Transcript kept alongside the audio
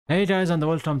Hey guys, and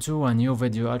welcome to a new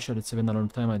video. Actually, it's been a long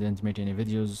time I didn't make any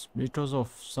videos because of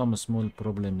some small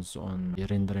problems on the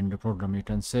rendering program, you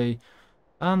can say.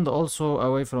 And also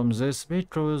away from this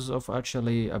because of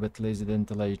actually a bit lazy,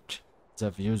 didn't like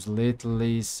the views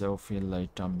lately, so feel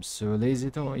like I'm so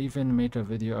lazy to even make a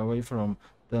video away from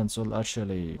console.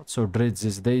 Actually so great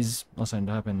these days, nothing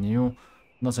happened new,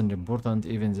 nothing important.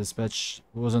 Even this patch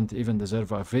wasn't even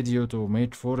deserve a video to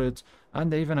make for it,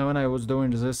 and even when I was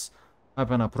doing this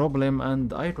happened a problem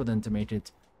and I couldn't make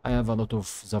it. I have a lot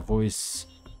of the voice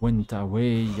went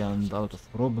away and a lot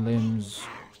of problems.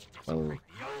 Well,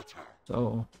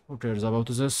 so who cares about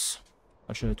this?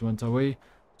 Actually, it went away.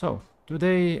 So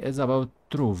today is about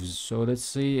Troves. So let's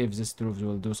see if this Troves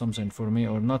will do something for me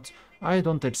or not. I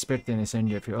don't expect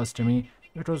anything if you ask me,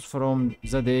 because from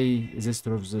the day this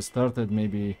Troves started,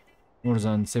 maybe more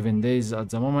than 7 days at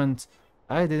the moment,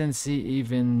 I didn't see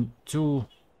even 2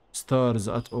 stars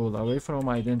at all. Away from,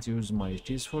 I didn't use my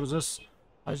keys for this.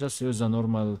 I just use the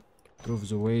normal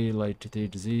Troves away, like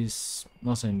take this,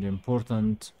 nothing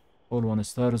important, all 1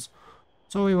 stars.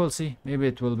 So we will see. Maybe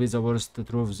it will be the worst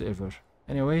Troves ever.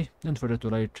 Anyway, don't forget to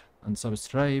like and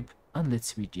subscribe, and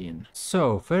let's begin.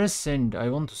 So first thing, I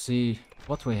want to see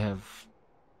what we have.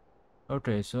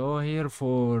 Okay, so here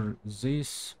for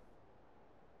this,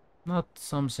 not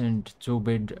something too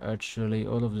big actually.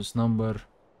 All of this number,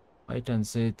 I can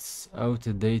say it's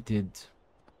outdated.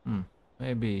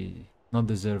 Maybe not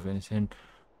deserve anything.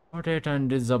 Okay, you can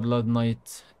get the Blood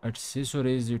Knight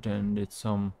accessories. You can get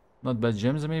some not bad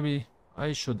gems maybe.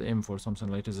 I should aim for something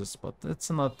like this, but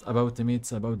it's not about me,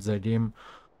 it's about the game.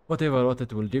 Whatever what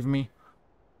it will give me.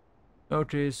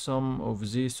 Okay, some of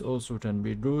these also can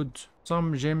be good.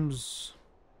 Some gems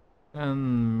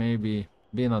can maybe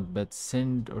be not bad.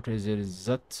 Send. Okay, there is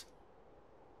that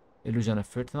illusion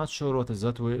effect. Not sure what is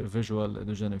that visual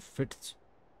illusion effect.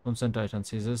 Consent, I can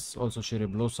see this. Also cherry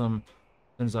blossom.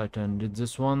 Since I can get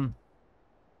this one.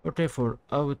 Okay, for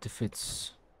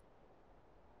outfits.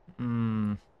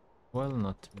 Well,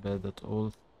 not bad at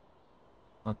all.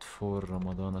 Not for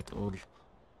Ramadan at all.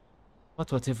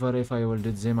 But whatever, if I will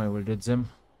did them, I will did them.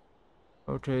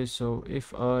 Okay, so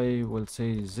if I will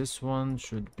say this one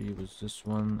should be with this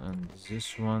one and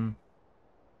this one.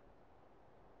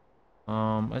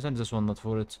 I think this one not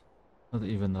for it. Not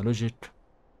even a logic.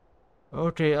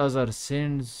 Okay, other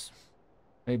things.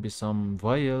 Maybe some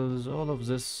vials, all of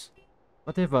this.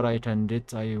 Whatever I can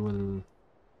get, I will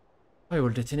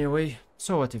get anyway.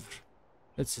 So whatever.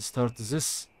 Let's start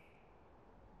this.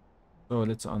 So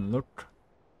let's unlock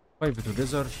 5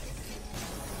 together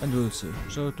and we'll see.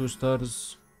 So 2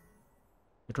 stars,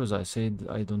 because I said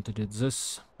I don't need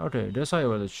this. Okay, guess I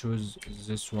will choose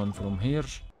this one from here.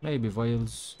 Maybe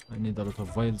vials. I need a lot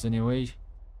of vials anyway.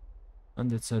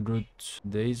 And it's a good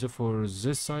days for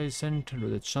this, I think.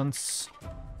 Good chance.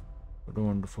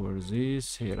 Going for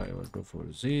this. Here I will go for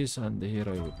this, and here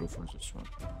I will go for this one.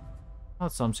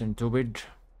 Not something too big.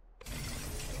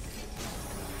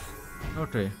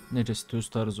 Okay, next 2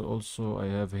 stars also I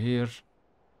have here.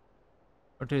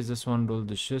 Okay, this one rolled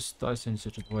the chest. I think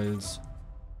it was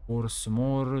worth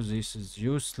more. This is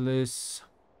useless.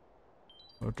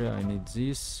 Okay, I need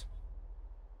this.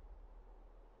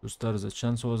 2 stars, the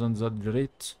chance wasn't that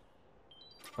great.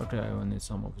 Okay, I will need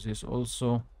some of this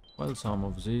also. Well, some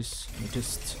of this.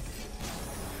 Next.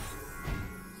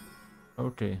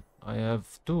 Okay, I have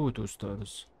 2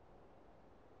 stars.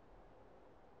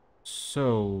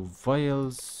 So,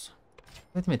 vials.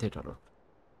 Let me take a look.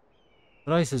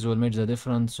 Prices will make the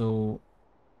difference, so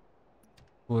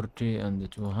 40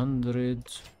 and 200.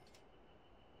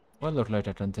 Well, look like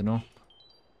I can't know.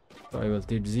 So I will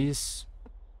take these.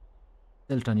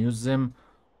 Still can use them.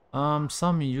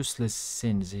 Some useless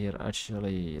things here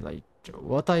actually. Like,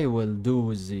 what I will do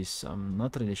with this, I'm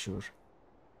not really sure.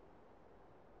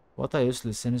 What I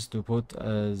useless things to put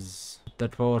as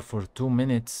that power for 2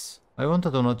 minutes. I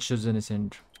wanted to not choose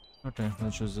anything. Okay,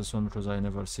 I'll choose this one because I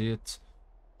never see it.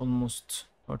 Almost.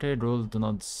 Okay, gold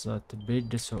not that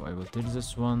big, so I will take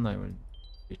this one. I will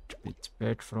pick it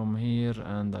back from here,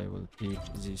 and I will take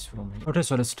this from here. Okay,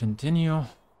 so let's continue.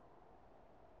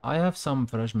 I have some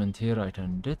fragment here I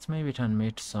can get. Maybe can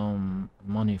make some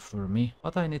money for me,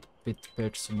 but I need pit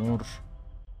packs more.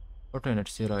 Okay,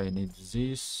 next here I need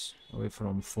this. Away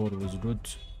from 4 was good.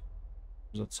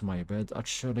 That's my bad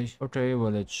actually. Okay,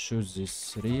 well, let's choose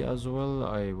this 3 as well.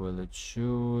 I will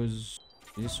choose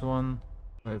this one.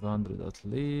 500 at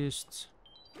least.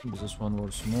 This one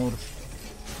worth more.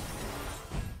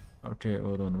 Okay,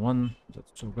 all on one.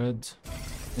 That's too bad.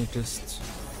 Next.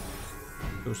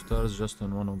 2 stars just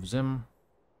on one of them.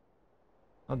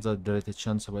 Not that great a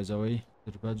chance, by the way.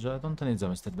 Mr. Badge. I don't need the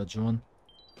Mr. Badge one.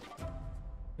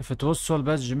 If it was soul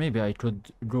badge, maybe I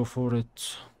could go for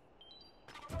it.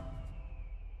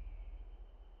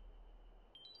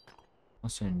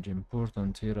 Nothing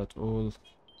important here at all.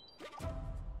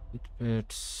 It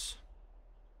pets.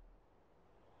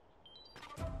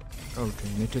 Okay,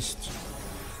 next.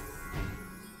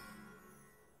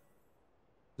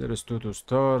 There is 2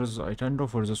 stars. I can go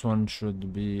for this one.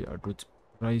 Should be a good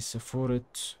price for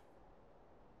it.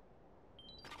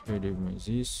 Okay, give me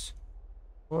this.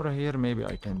 For here, maybe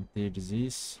I can take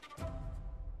this.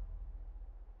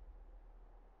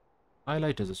 I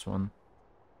like this one.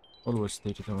 Always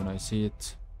take it when I see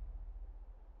it.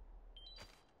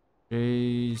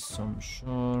 Okay, some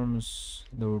charms.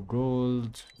 Low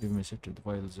gold. Give me sacred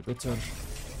vials better.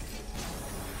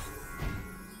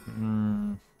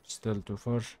 Still too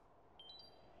far.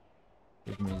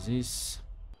 Give me this.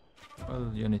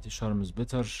 Well, unity charm is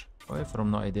better. I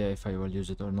from no idea if I will use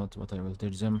it or not, but I will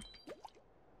take them.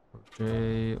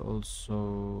 Okay, also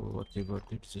whatever,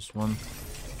 take this one.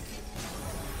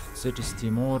 60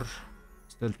 more.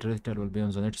 Still critical will be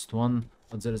on the next one.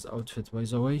 But there is outfit by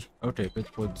the way. Okay,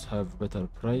 pet would have better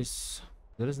price.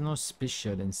 There is no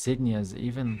special insignias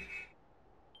even.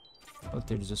 I'll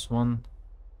take this one.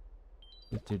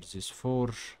 I'll take this 4.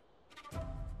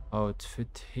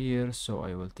 Outfit here, so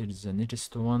I will take the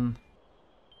next one.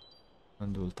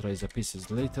 And we'll try the pieces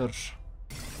later.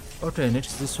 Okay,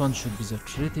 next this one should be the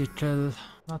critical.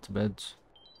 Not bad.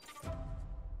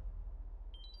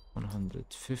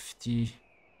 150.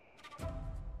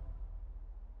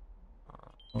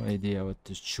 No idea what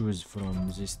to choose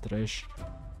from this trash.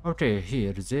 Okay,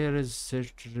 here there is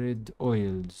sacred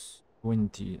oils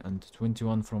 20 and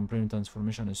 21 from Brain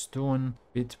Transformation Stone.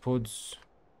 Pit pods.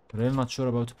 Really not sure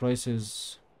about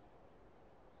prices.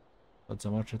 What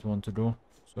the market want to do.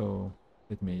 So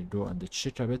let me go and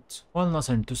check a bit. Well,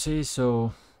 nothing to say,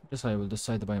 so this I will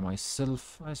decide by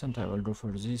myself. I think I will go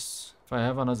for this. If I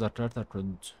have another card I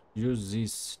could use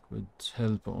this, it would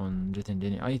help on getting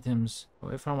any items.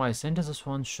 However, I think this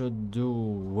one should do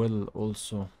well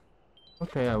also.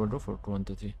 Okay, I will go for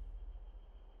quantity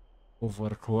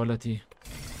over quality.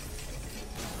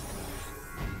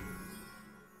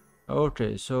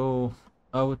 Okay, so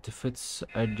outfits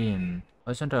again.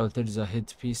 I think I will take the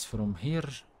headpiece from here.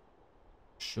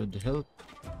 Should help.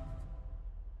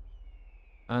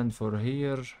 And for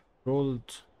here,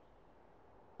 gold.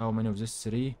 How many of this?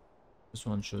 3. This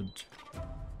one should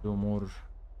do more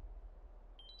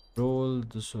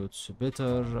gold, so it's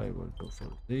better. I will go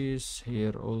for this.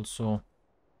 Here also.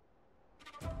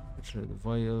 Red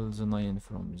vials, 9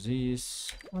 from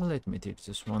this. Well, let me take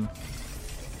this one.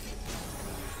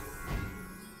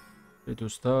 2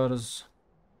 stars.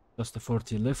 Just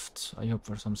 40 left. I hope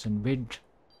for something big.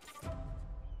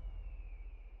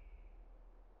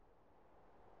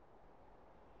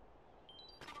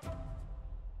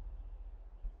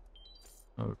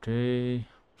 Okay.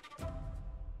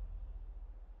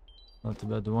 Not a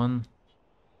bad one.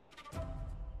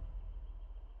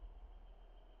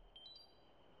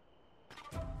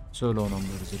 So low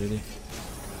numbers really.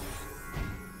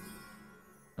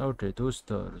 Okay, 2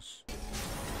 stars.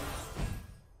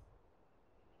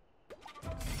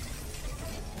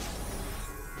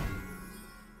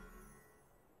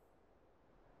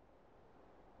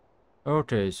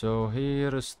 Okay, so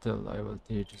here still I will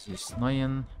take this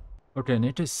 9. Okay,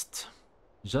 next.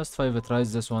 Just 5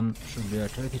 tries, this one should be a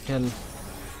critical.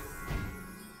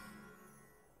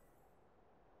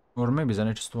 Or maybe the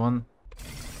next one.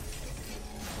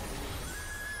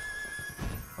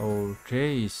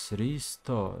 Okay, 3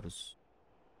 stars.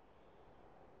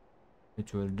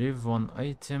 It will give 1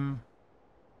 item.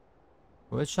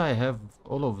 Which I have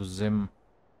all of them.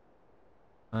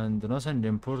 And nothing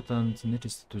important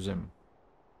next to them.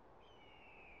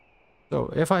 So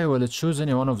if I will choose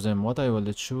any one of them, what I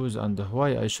will choose and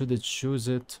why I should choose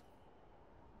it,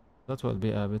 that will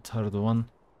be a bit hard one.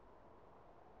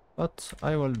 But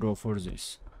I will go for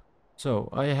this. So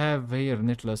I have here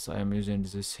necklace. I am using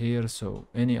this here, so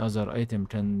any other item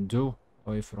can do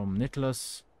away from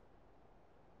necklace.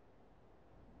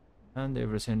 And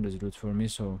everything is good for me,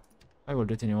 so I will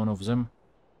get any one of them.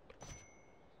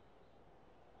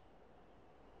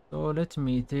 So let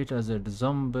me take as an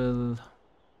example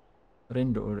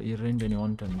ring or earring,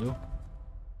 anyone can do.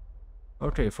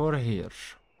 Okay, for here,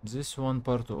 this one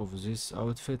part of this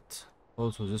outfit,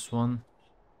 also this one,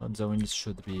 but the wings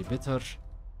should be better.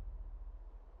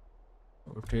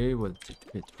 Okay, we'll take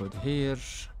it put here.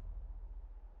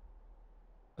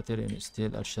 Material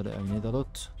steel, actually I need a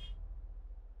lot.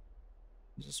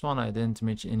 This one I didn't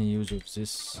make any use of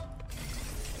this.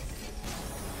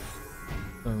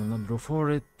 I will not go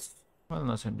for it. Well,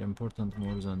 nothing important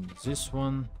more than this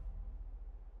one.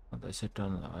 And I said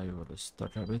I will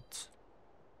start a bit.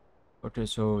 Okay,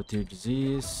 so take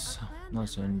this.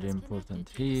 Nothing important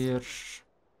here.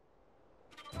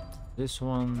 This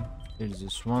one, take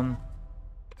this one.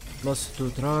 Plus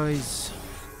 2 tries.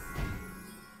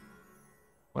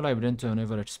 Well, I didn't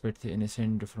never expect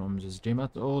anything from this game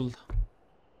at all.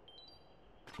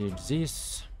 Take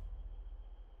this.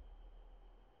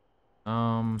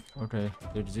 Okay,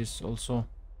 take this also.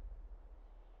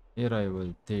 Here I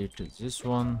will take this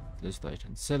one. At least I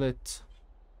can sell it.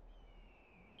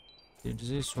 Take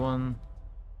this one.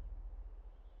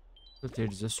 We'll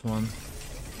take this one.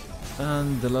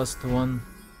 And the last one.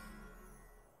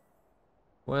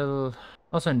 Well,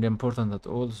 nothing important at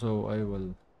all, so I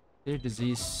will take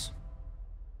this.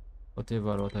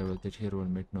 Whatever what I will take here will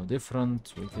make no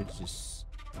difference. We'll take this.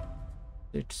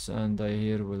 And I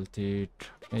here will take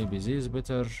maybe this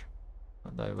better.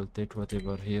 And I will take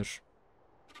whatever here.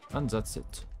 And that's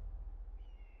it.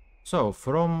 So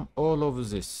from all of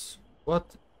this,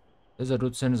 what is a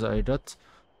good things I got?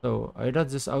 So I got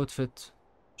this outfit,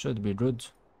 should be good.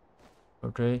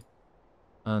 Okay.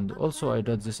 And also I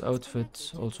got this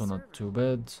outfit, also not too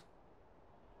bad.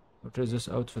 Okay, this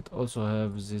outfit also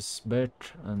have this bat,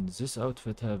 and this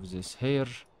outfit have this hair.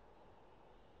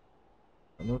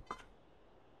 Look.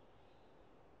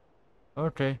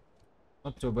 Okay,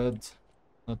 not too bad,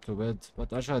 not too bad.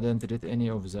 But actually I didn't get any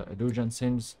of the illusion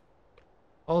things.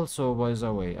 Also, by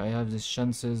the way, I have these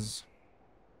chances.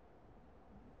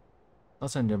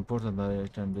 Nothing important that I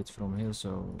can get from here,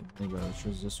 so maybe I'll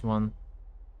choose this one.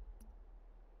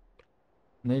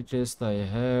 Next I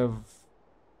have.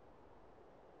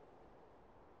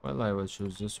 Well, I will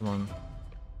choose this one.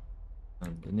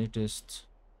 And the neatest.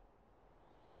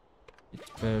 It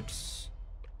pets.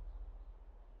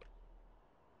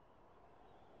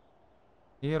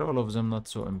 Here all of them not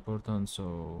so important,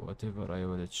 so whatever I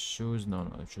will choose.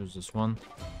 No, I choose this one.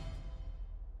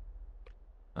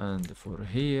 And for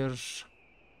here,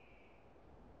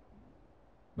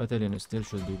 battalion still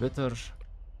should be better.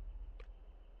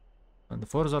 And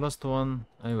for the last one,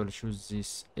 I will choose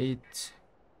this 8.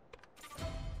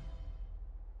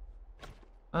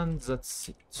 And that's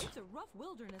it. It's a rough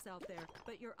wilderness out there,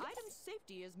 but your item's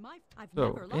safety is I've So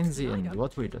never lost in the an end, item.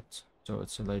 what we did. So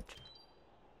it's like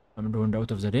I'm doing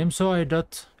out of the game. So I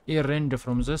got earring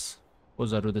from this.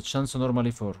 Was a good chance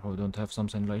normally for who don't have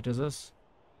something like this.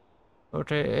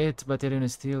 Okay, 8 battalion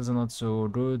steals, not so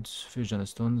good. Fusion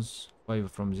stones, 5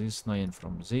 from this, 9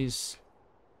 from this.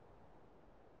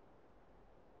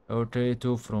 Okay,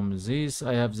 2 from this.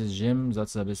 I have this gem.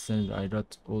 That's the best thing I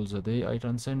got all the day. I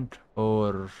can send.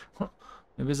 Or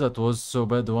maybe that was so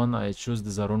bad one. I choose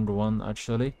the wrong one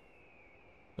actually.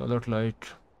 So look like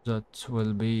that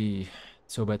will be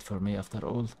so bad for me after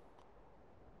all.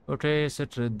 Okay,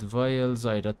 sacred vials.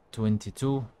 I got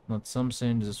 22. Not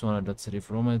something. This one I got 3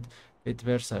 from it. Pit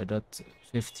verse I got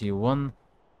 51.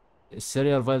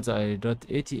 Cereal vials I got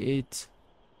 88.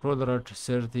 Roller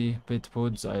 30. Pit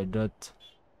pods I got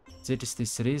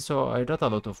 63. So I got a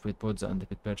lot of pit pods and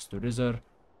pit pairs together.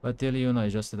 Battalion I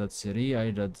just got 3.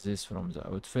 I got this from the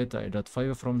outfit. I got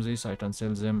 5 from this. I can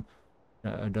sell them.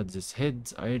 I got this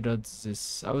head. I got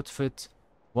this outfit.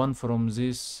 1 from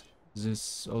this.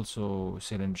 This also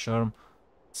selling charm.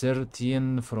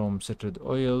 13 from sacred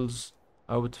oils.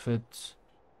 Outfit.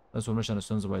 Transformation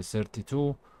stones by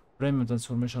 32. Premium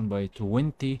transformation by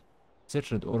 20.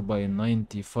 Sacred ore by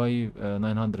 95.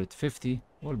 950.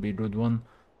 Will be good one.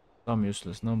 Some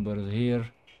useless numbers here.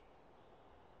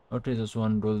 Okay, this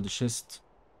one gold chest.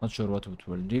 Not sure what it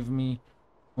will give me.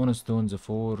 Monostones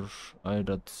 4. I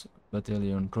got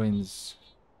battalion coins.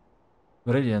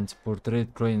 Brilliant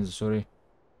portrait coins, sorry.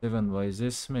 7 by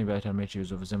this. Maybe I can make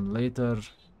use of them later.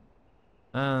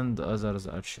 And others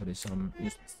actually some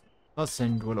useless. Last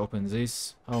thing will open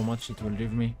this. How much it will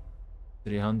give me?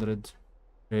 300.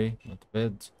 Okay, not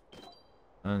bad.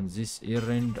 And this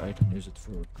earring, I can use it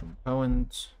for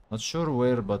compound. Not sure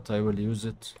where, but I will use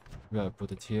it. Yeah, I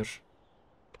put it here.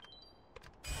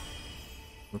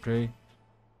 Okay.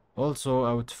 Also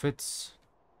outfits.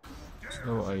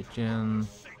 So I can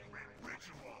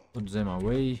put them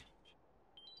away.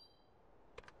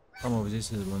 Some of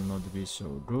this will not be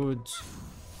so good.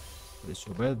 Very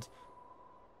so bad.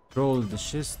 Roll the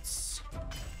chests.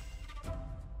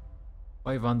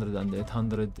 500 and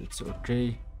 800, it's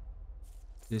okay.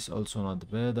 This also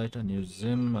not bad, I can use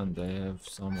them, and I have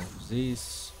some of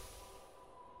these.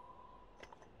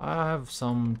 I have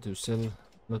some to sell, a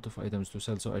lot of items to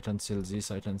sell, so I can sell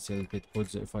this, I can sell pit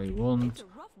pods if I want.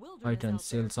 I can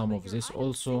sell some of this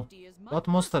also, but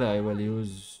mostly I will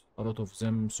use a lot of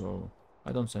them, so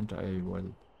I don't think I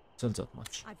will sell that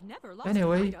much. I've never lost an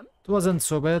Anyway, item. it wasn't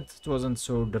so bad, it wasn't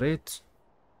so great.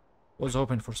 Was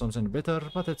hoping for something better,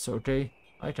 but it's okay.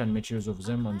 I can make use of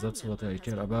them, and that's what I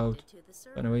care about.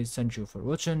 Anyway, thank you for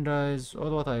watching, guys. All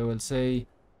what I will say,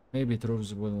 maybe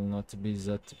Troves will not be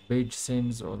that big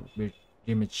things or big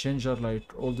game changer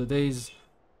like all the days.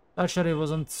 Actually,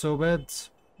 wasn't so bad,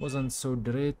 wasn't so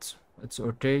great. It's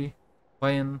okay,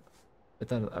 fine.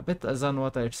 Better a bit than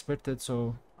what I expected,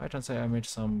 so I can say I made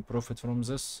some profit from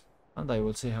this, and I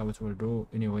will see how it will go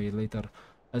anyway later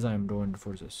as I am doing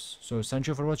for this. So thank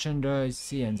you for watching, guys.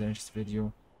 See you in the next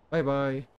video. Bye bye.